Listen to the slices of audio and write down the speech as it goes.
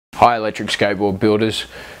Hi electric skateboard builders.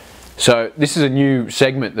 So this is a new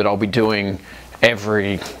segment that I'll be doing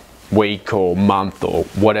every week or month or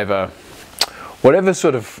whatever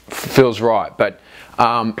sort of feels right, but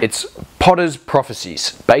it's Potter's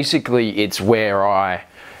Prophecies. Basically it's where I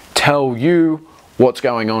tell you what's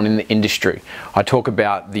going on in the industry. I talk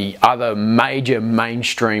about the other major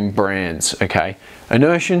mainstream brands, okay?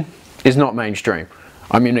 Inertian is not mainstream.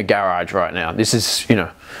 I'm in a garage right now. This is, you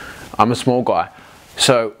know, I'm a small guy.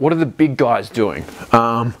 So what are the big guys doing?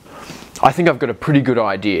 I think I've got a pretty good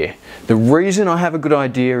idea. The reason I have a good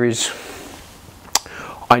idea is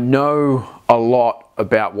I know a lot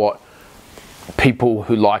about what people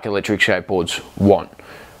who like electric skateboards want.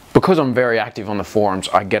 Because I'm very active on the forums,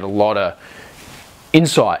 I get a lot of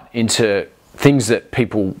insight into things that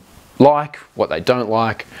people like, what they don't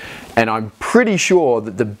like, and I'm pretty sure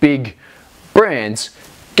that the big brands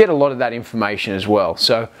get a lot of that information as well.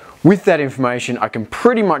 So with that information, I can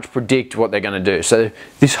pretty much predict what they're going to do. So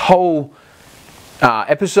this whole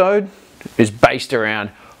episode is based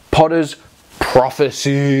around Potter's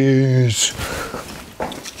Prophecies.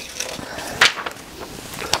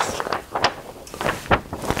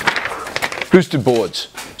 Boosted boards.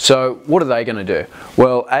 So what are they going to do?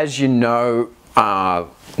 Well, as you know,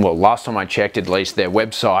 well, last time I checked, at least their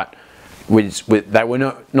website they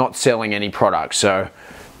were not selling any products. So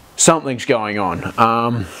something's going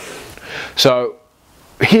on. So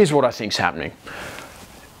here's what I think's happening.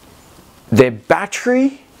 Their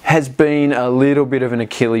battery has been a little bit of an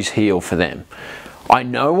Achilles heel for them. I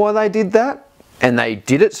know why they did that, and they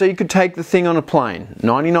did it so you could take the thing on a plane.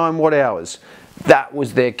 99 watt hours. That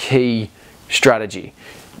was their key strategy.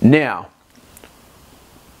 Now,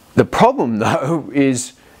 the problem though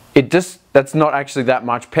is that's not actually that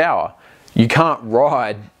much power. You can't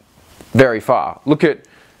ride very far. Look at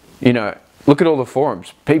all the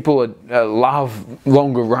forums. People love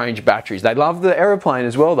longer range batteries. They love the aeroplane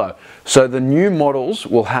as well though. So the new models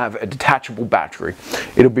will have a detachable battery.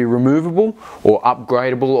 It'll be removable or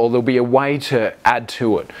upgradable, or there'll be a way to add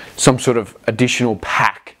to it. Some sort of additional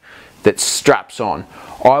pack that straps on.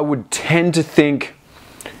 I would tend to think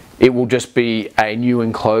it will just be a new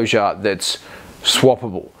enclosure that's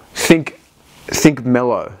swappable. Think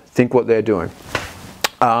Mellow. Think what they're doing.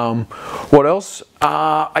 What else?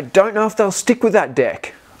 I don't know if they'll stick with that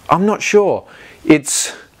deck. I'm not sure.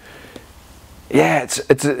 It's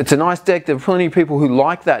a nice deck. There are plenty of people who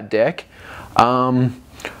like that deck,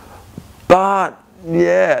 but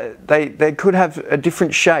yeah, they could have a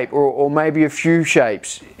different shape or maybe a few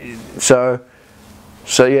shapes. So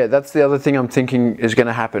yeah, that's the other thing I'm thinking is going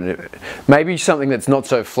to happen. Maybe something that's not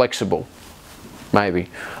so flexible. Maybe.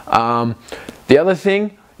 The other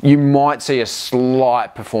thing, you might see a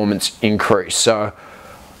slight performance increase. So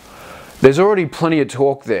there's already plenty of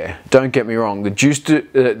torque there. Don't get me wrong.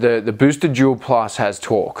 The Boosted Dual Plus has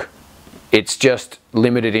torque. It's just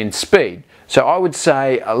limited in speed. So I would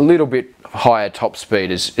say a little bit higher top speed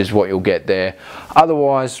is what you'll get there.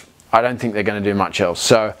 Otherwise, I don't think they're going to do much else.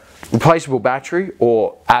 So replaceable battery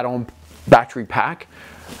or add-on battery pack.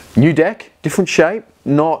 New deck, different shape,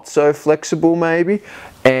 not so flexible maybe.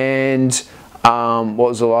 And what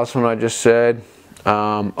was the last one I just said?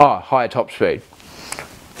 Higher top speed.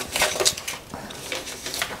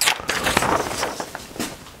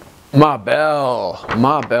 Marbella.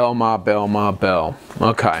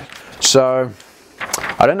 Okay, so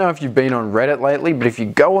I don't know if you've been on Reddit lately, but if you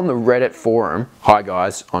go on the Reddit forum, hi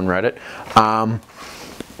guys on Reddit,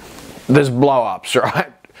 there's blow-ups,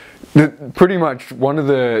 right? Pretty much one of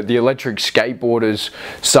the electric skateboarders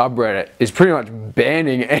subreddit is pretty much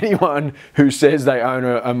banning anyone who says they own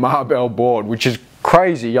a Marbella board, which is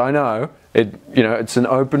crazy. I know it's an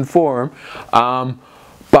open forum,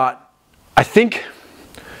 but I think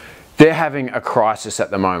they're having a crisis at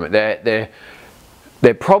the moment. Their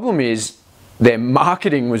problem is their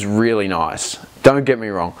marketing was really nice. Don't get me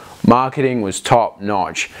wrong, marketing was top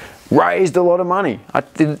notch. Raised a lot of money. I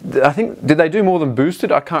think, did they do more than Boosted?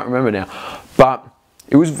 I can't remember now. But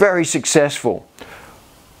it was very successful.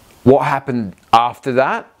 What happened after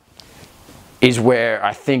that is where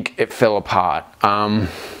I think it fell apart.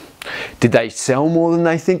 Did they sell more than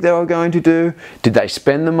they think they were going to do? Did they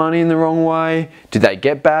spend the money in the wrong way? Did they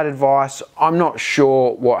get bad advice? I'm not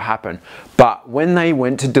sure what happened. But when they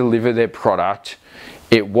went to deliver their product,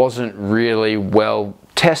 it wasn't really well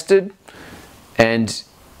tested, and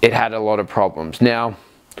it had a lot of problems. Now,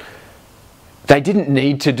 they didn't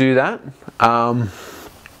need to do that.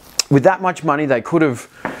 With that much money, they could have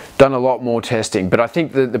done a lot more testing, but I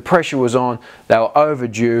think the pressure was on. They were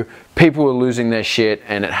overdue. People were losing their shit,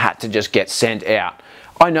 and it had to just get sent out.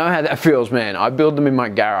 I know how that feels, man. I build them in my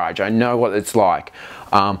garage. I know what it's like.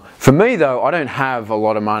 For me though, I don't have a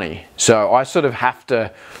lot of money, so I sort of have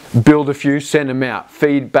to build a few, send them out,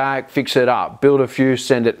 feedback, fix it up, build a few,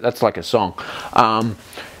 send it. That's like a song.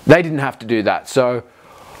 They didn't have to do that. So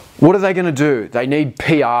what are they going to do? They need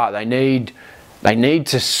PR. They need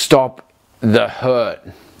to stop the hurt.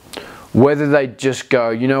 Whether they just go,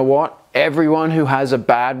 you know what, everyone who has a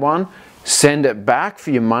bad one, send it back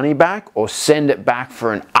for your money back, or send it back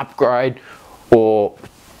for an upgrade, or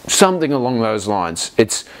something along those lines.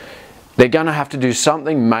 They're going to have to do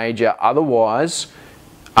something major, otherwise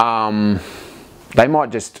they might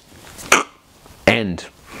just end.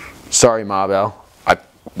 Sorry, Marbella.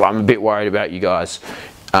 I'm a bit worried about you guys.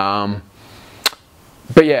 But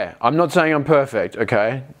yeah, I'm not saying I'm perfect,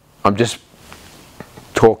 okay? I'm just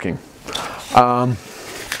talking.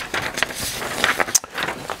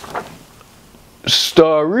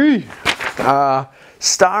 Starry.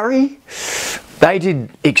 Starry, they did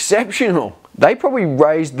exceptional. They probably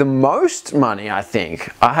raised the most money, I think.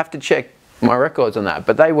 I have to check my records on that,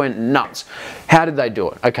 but they went nuts. How did they do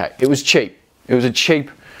it? Okay, it was cheap. It was a cheap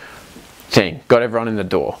thing. Got everyone in the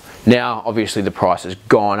door. Now, obviously, the price has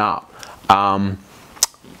gone up.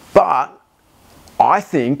 But I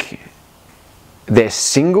think their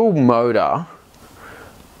single motor,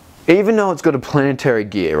 even though it's got a planetary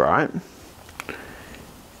gear, right?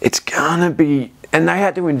 It's gonna be, and they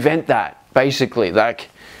had to invent that, basically. Like,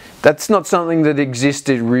 that's not something that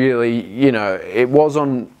existed really, you know, it was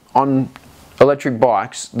on electric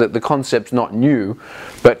bikes, that the concept's not new,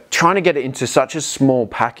 but trying to get it into such a small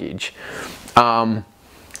package,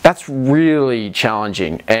 that's really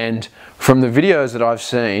challenging. And from the videos that I've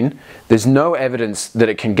seen, there's no evidence that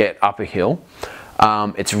it can get up a hill.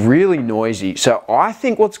 It's really noisy. So I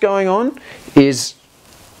think what's going on is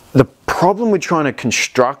the problem with trying to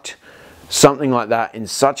construct something like that in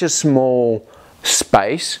such a small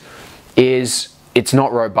space is it's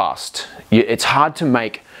not robust. It's hard to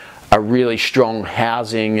make a really strong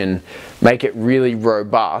housing and make it really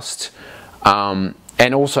robust,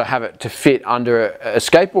 and also have it to fit under a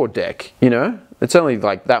skateboard deck, you know? It's only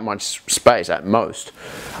like that much space at most.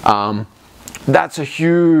 That's a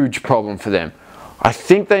huge problem for them. I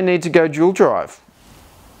think they need to go dual drive.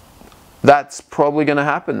 That's probably going to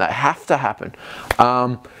happen. That have to happen.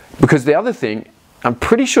 Because the other thing, I'm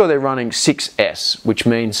pretty sure they're running 6S, which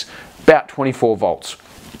means about 24 volts.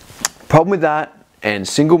 Problem with that and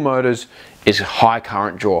single motors is high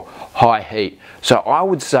current draw, high heat. So I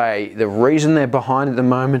would say the reason they're behind at the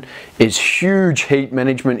moment is huge heat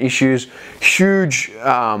management issues, huge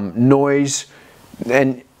noise,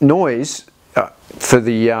 and noise for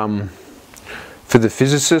the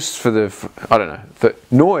physicists, I don't know, for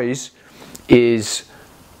noise is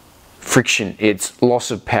friction, it's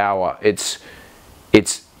loss of power, it's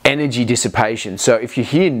energy dissipation. So if you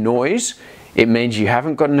hear noise, it means you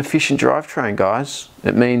haven't got an efficient drivetrain, guys.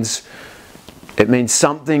 It means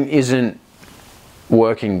something isn't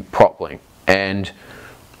working properly, and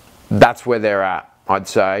that's where they're at, I'd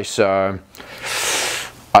say. So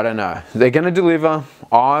I don't know. They're going to deliver.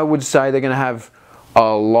 I would say they're going to have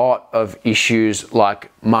a lot of issues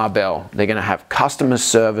like Marbella. They're going to have customer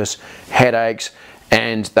service headaches,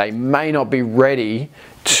 and they may not be ready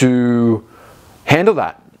to handle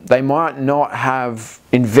that. They might not have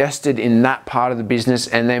invested in that part of the business,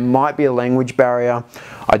 and there might be a language barrier.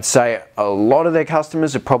 I'd say a lot of their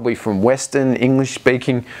customers are probably from Western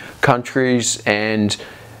English-speaking countries, and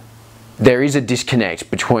there is a disconnect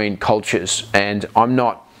between cultures. And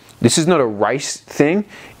this is not a race thing,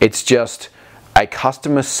 it's just a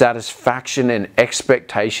customer satisfaction and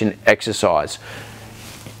expectation exercise.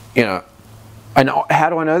 You know, and how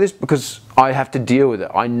do I know this? Because I have to deal with it.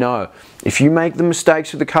 I know if you make the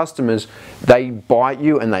mistakes with the customers, they bite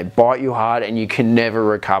you, and they bite you hard, and you can never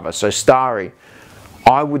recover. So Starry,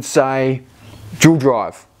 I would say dual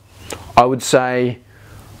drive. I would say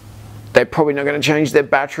they're probably not going to change their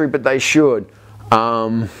battery, but they should.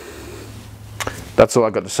 That's all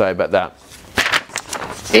I've got to say about that.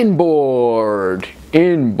 Inboard.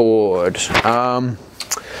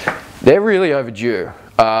 They're really overdue.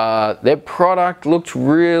 Their product looked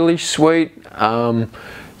really sweet.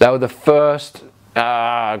 They were the first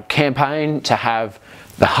campaign to have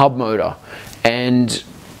the hub motor, and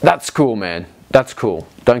that's cool, man. That's cool.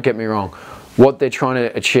 Don't get me wrong. What they're trying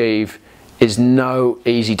to achieve is no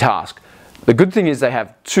easy task. The good thing is they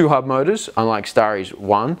have 2 hub motors, unlike Starry's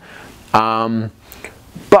 1.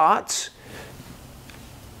 But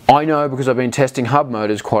I know, because I've been testing hub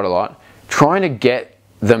motors quite a lot, trying to get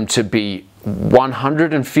them to be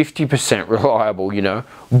 150% reliable, you know,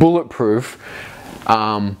 bulletproof,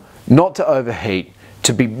 not to overheat,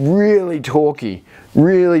 to be really torquey,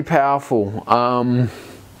 really powerful, and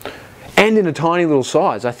in a tiny little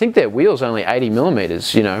size. I think their wheel's only 80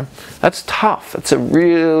 millimeters, you know. That's tough. That's a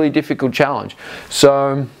really difficult challenge.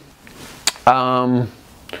 So, yeah,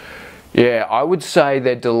 I would say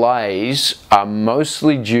their delays are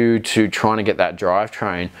mostly due to trying to get that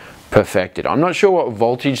drivetrain perfected. I'm not sure what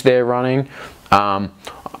voltage they're running.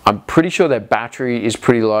 I'm pretty sure their battery is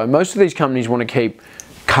pretty low. Most of these companies want to keep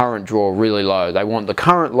current draw really low. They want the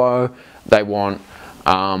current low, they want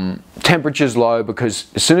temperatures low, because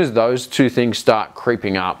as soon as those two things start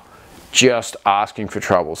creeping up, just asking for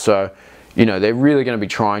trouble. So, you know, they're really going to be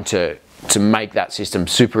trying to make that system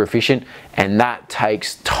super efficient, and that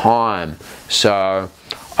takes time. So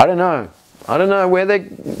I don't know when are they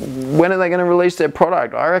going to release their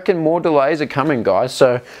product. I reckon more delays are coming, guys.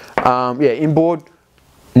 So yeah, Inboard,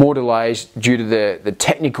 more delays due to the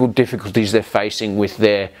technical difficulties they're facing with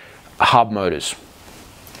their hub motors.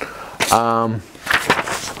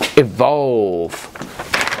 Evolve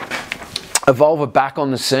are back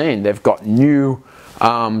on the scene. They've got new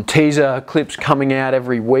teaser clips coming out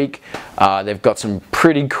every week. They've got some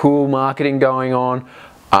pretty cool marketing going on.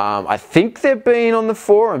 I think they've been on the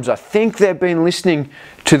forums. I think they've been listening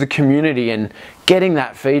to the community and getting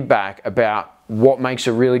that feedback about what makes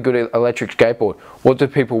a really good electric skateboard. What do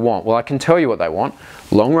people want? Well, I can tell you what they want.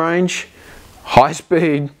 Long range, high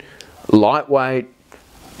speed, lightweight,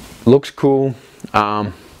 looks cool,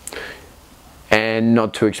 and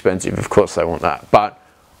not too expensive. Of course they want that. But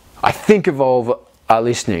I think Evolve are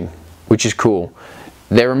listening, which is cool.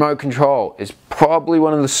 Their remote control is probably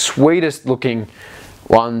one of the sweetest looking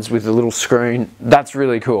ones with a little screen. That's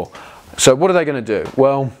really cool. So what are they going to do?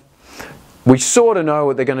 Well, we sort of know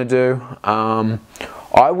what they're going to do.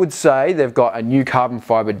 I would say they've got a new carbon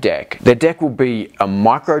fiber deck. Their deck will be a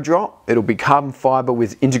micro drop. It'll be carbon fiber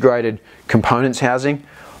with integrated components housing.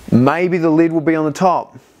 Maybe the lid will be on the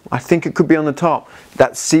top. I think it could be on the top.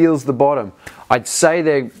 That seals the bottom. I'd say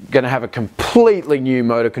they're going to have a completely new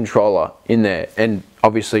motor controller in there, and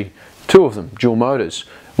obviously two of them, dual motors,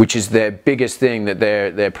 which is their biggest thing that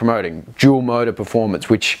they're promoting. Dual motor performance,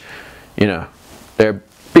 which, you know, they're a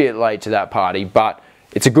bit late to that party, but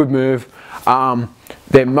it's a good move.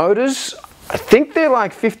 Their motors, I think they're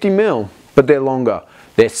like 50 mil, but they're longer.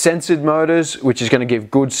 They're censored motors, which is going to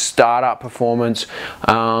give good startup performance.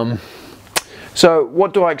 So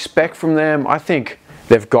what do I expect from them? I think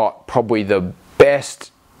they've got probably the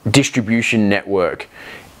best distribution network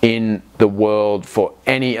in the world for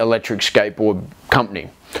any electric skateboard company.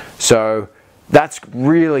 So that's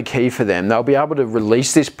really key for them. They'll be able to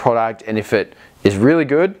release this product, and if it is really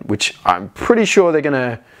good, which I'm pretty sure they're going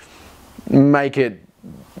to make it,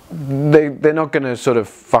 they're not going to sort of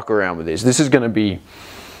fuck around with this. This is going to be,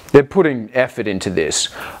 they're putting effort into this.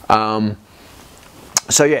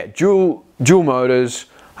 So yeah, dual motors.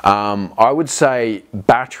 I would say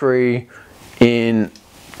battery in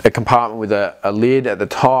a compartment with a lid at the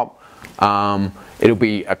top. It'll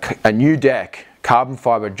be a new deck, carbon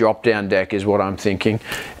fiber drop down deck is what I'm thinking.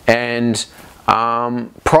 And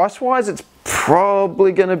price wise, it's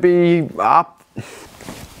probably going to be up,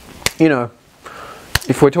 you know,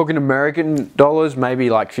 if we're talking American dollars, maybe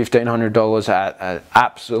like $1,500 at an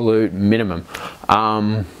absolute minimum.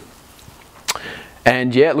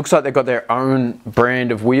 And yeah, it looks like they've got their own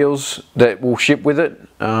brand of wheels that will ship with it.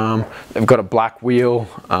 They've got a black wheel.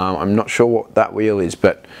 I'm not sure what that wheel is,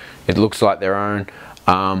 but it looks like their own.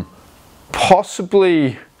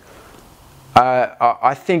 Possibly,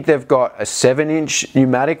 I think they've got a 7-inch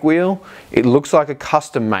pneumatic wheel. It looks like a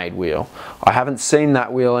custom-made wheel. I haven't seen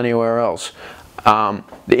that wheel anywhere else.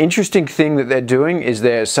 The interesting thing that they're doing is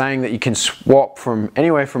they're saying that you can swap from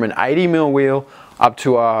anywhere from an 80 mil wheel up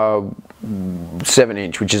to a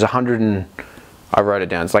 7-inch, which is 100 and, I wrote it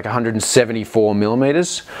down, it's like 174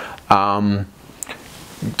 millimeters. To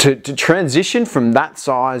transition from that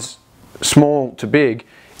size, small to big,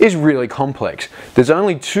 is really complex. There's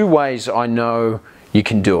only two ways I know you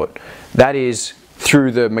can do it. That is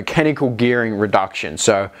through the mechanical gearing reduction.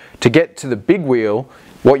 So to get to the big wheel,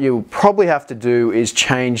 what you'll probably have to do is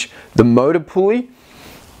change the motor pulley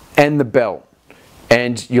and the belt.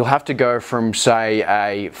 And you'll have to go from, say,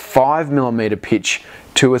 a 5mm pitch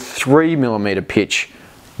to a 3mm pitch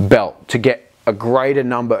belt to get a greater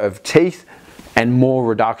number of teeth and more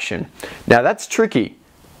reduction. Now that's tricky.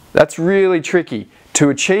 That's really tricky. To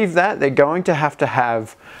achieve that, they're going to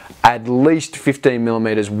have at least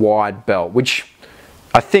 15mm wide belt, which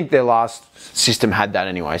I think their last system had that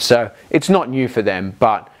anyway. So it's not new for them,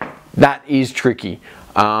 but that is tricky.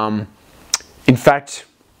 In fact,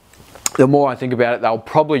 the more I think about it, they'll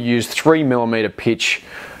probably use 3mm pitch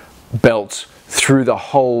belts through the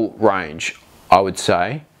whole range, I would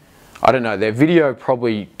say. I don't know, their video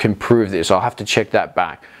probably can prove this. I'll have to check that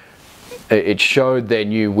back. It showed their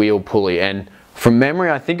new wheel pulley, and from memory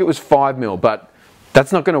I think it was 5mm, but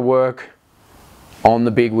that's not going to work on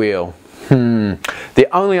the big wheel. The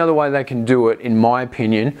only other way they can do it, in my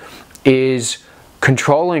opinion, is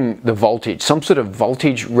controlling the voltage, some sort of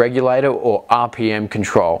voltage regulator or RPM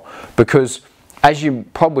control, because as you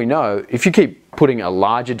probably know, if you keep putting a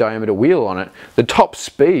larger diameter wheel on it, the top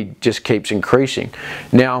speed just keeps increasing.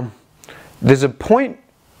 Now, there's a point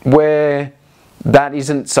where that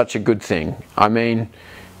isn't such a good thing. I mean,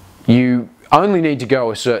 you only need to go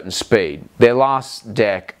a certain speed. Their last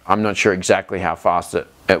deck, I'm not sure exactly how fast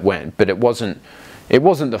it went, but it wasn't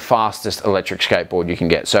the fastest electric skateboard you can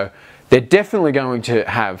get. So they're definitely going to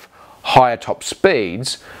have higher top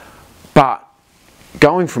speeds, but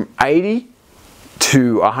going from 80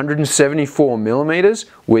 to 174 millimeters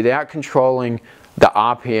without controlling the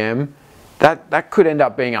RPM, that could end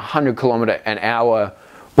up being a 100 km/h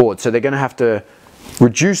board. So they're going to have to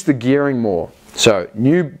reduce the gearing more. So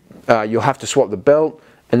you'll have to swap the belt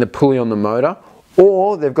and the pulley on the motor,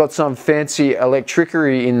 or they've got some fancy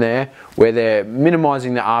electricity in there where they're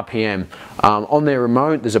minimizing the RPM. On their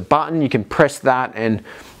remote there's a button, you can press that, and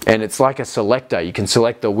it's like a selector. You can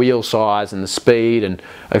select the wheel size and the speed and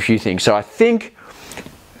a few things. So I think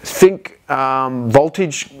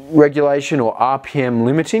voltage regulation or RPM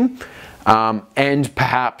limiting, and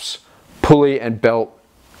perhaps pulley and belt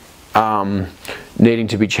needing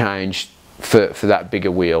to be changed for that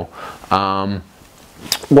bigger wheel.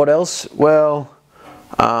 What else? Well,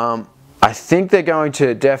 I think they're going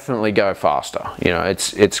to definitely go faster. You know,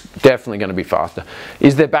 it's definitely going to be faster.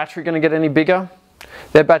 Is their battery going to get any bigger?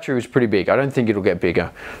 Their battery was pretty big. I don't think it'll get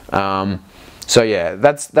bigger. So yeah,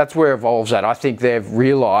 that's where Evolve's at. I think they've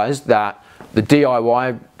realized that the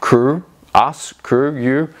DIY crew,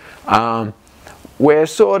 you, we're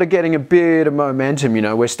sort of getting a bit of momentum. You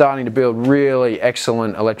know, we're starting to build really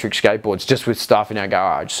excellent electric skateboards just with stuff in our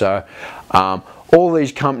garage. So all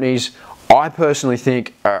these companies, I personally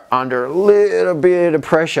think, are under a little bit of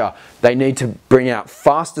pressure. They need to bring out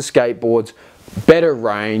faster skateboards, better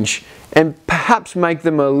range, and perhaps make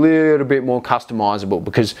them a little bit more customizable,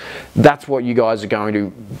 because that's what you guys are going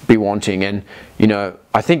to be wanting. And you know,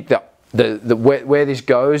 I think that where this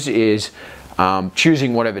goes is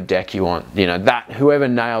choosing whatever deck you want. You know, that whoever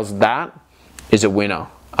nails that is a winner.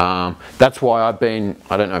 That's why I've been,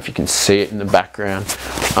 I don't know if you can see it in the background,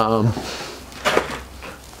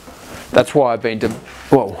 that's why I've been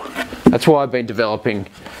developing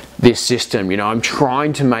this system. You know, I'm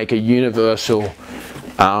trying to make a universal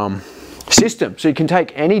system, so you can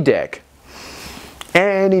take any deck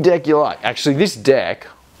you like. Actually, this deck,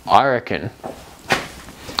 I reckon,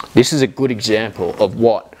 this is a good example of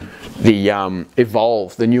what the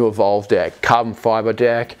the new Evolve deck, carbon fiber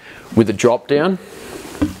deck with a drop down.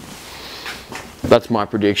 That's my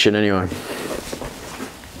prediction anyway.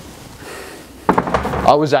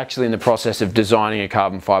 I was actually in the process of designing a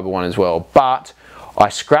carbon fiber one as well, but I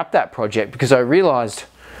scrapped that project because I realized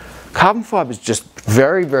carbon fiber is just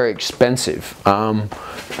very, very expensive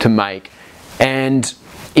to make, and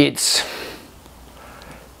it's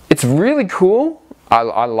really cool.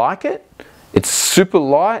 I like it. It's super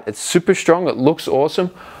light, it's super strong, it looks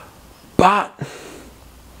awesome, but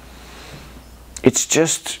it's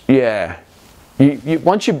just, yeah,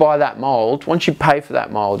 once you buy that mold, once you pay for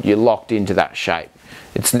that mold, you're locked into that shape.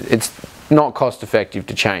 It's not cost effective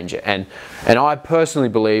to change it, and I personally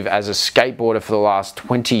believe, as a skateboarder for the last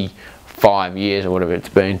 25 years or whatever it's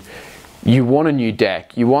been, you want a new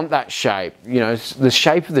deck, you want that shape. You know, the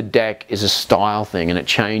shape of the deck is a style thing, and it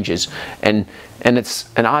changes, and it's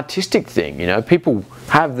an artistic thing. You know, people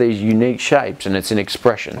have these unique shapes, and it's an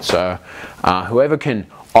expression. So whoever can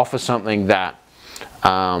offer something that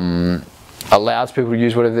allows people to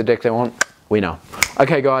use whatever deck they want, winner.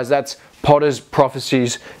 Okay guys, that's Potter's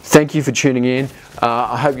Prophecies. Thank you for tuning in.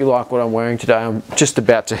 I hope you like what I'm wearing today. I'm just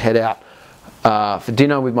about to head out for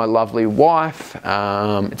dinner with my lovely wife.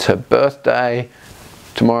 It's her birthday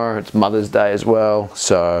tomorrow. It's Mother's Day as well.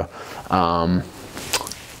 So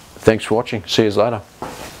thanks for watching. See you later.